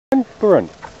Go run.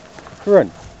 Go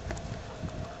run.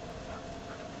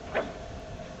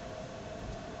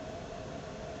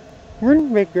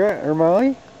 Run, big Greta or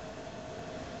Mali.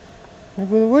 Wanna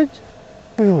go to the woods?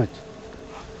 Go to the woods.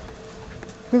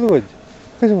 Go to the woods.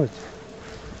 Go to the woods.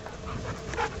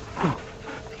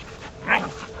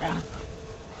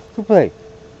 Go play.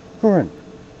 Go run.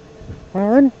 Wanna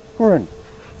run? Go run.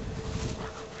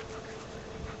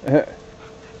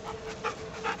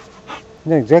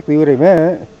 Not exactly what I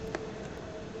meant.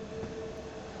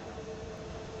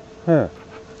 Huh.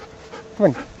 Come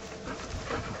on.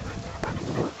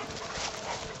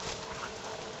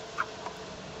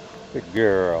 Good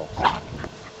girl.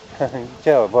 You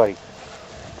tell it, buddy.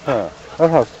 Huh.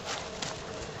 Outhouse.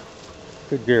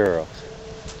 Good girls.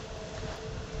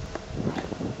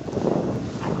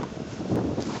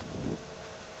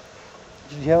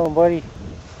 Did you tell him, buddy?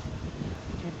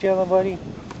 Did you tell him, buddy?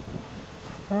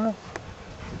 Huh?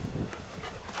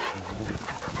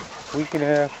 Week and a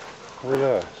half with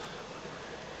us.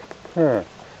 Huh.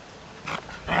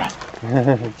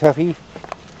 Tuffy.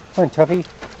 Come on, Tuffy.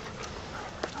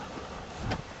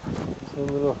 It's a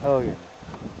little hellion.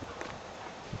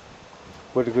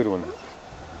 What a good one.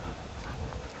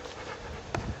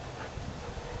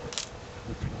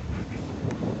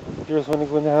 Girls want to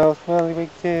go in the house. Molly, big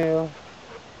tail.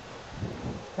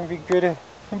 Come big Greta.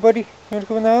 Come, buddy. You want to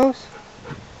go in the house?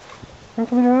 You want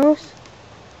to come in the house?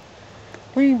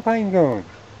 Where are you and going?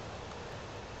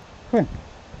 Come on.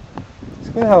 Let's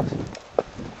go in the house.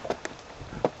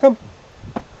 Come.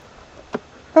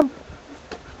 Come.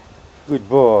 Good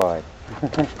boy.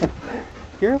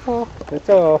 Careful. That's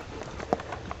all.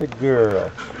 Good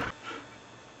girl.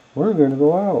 We're going to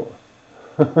go out.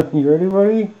 You ready,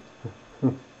 buddy?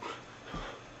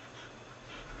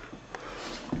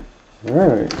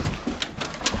 Alright.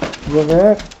 Go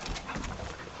back.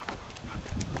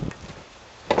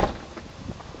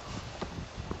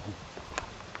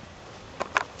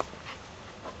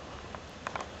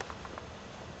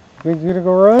 You guys gonna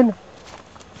go run?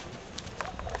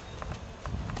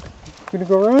 Gonna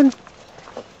go run?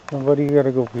 Somebody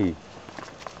gotta go pee.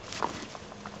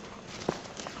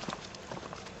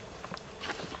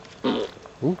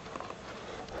 Ooh.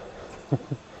 You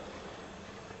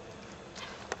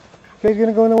guys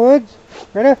gonna go in the woods?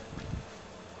 Greta?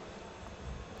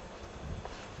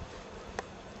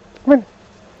 Come on.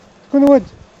 Let's go in the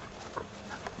woods.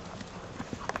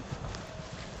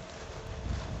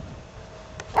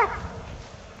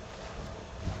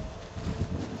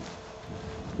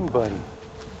 Buddy,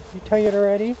 you tired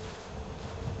already?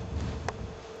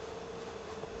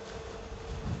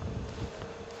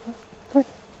 Come on, let's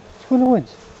go in the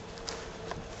woods.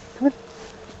 Come on.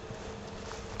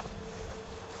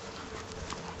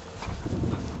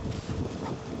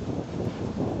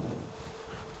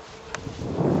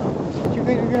 You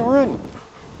guys are gonna run.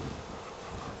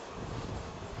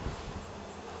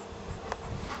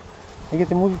 I get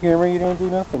the movie camera, you don't do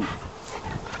nothing.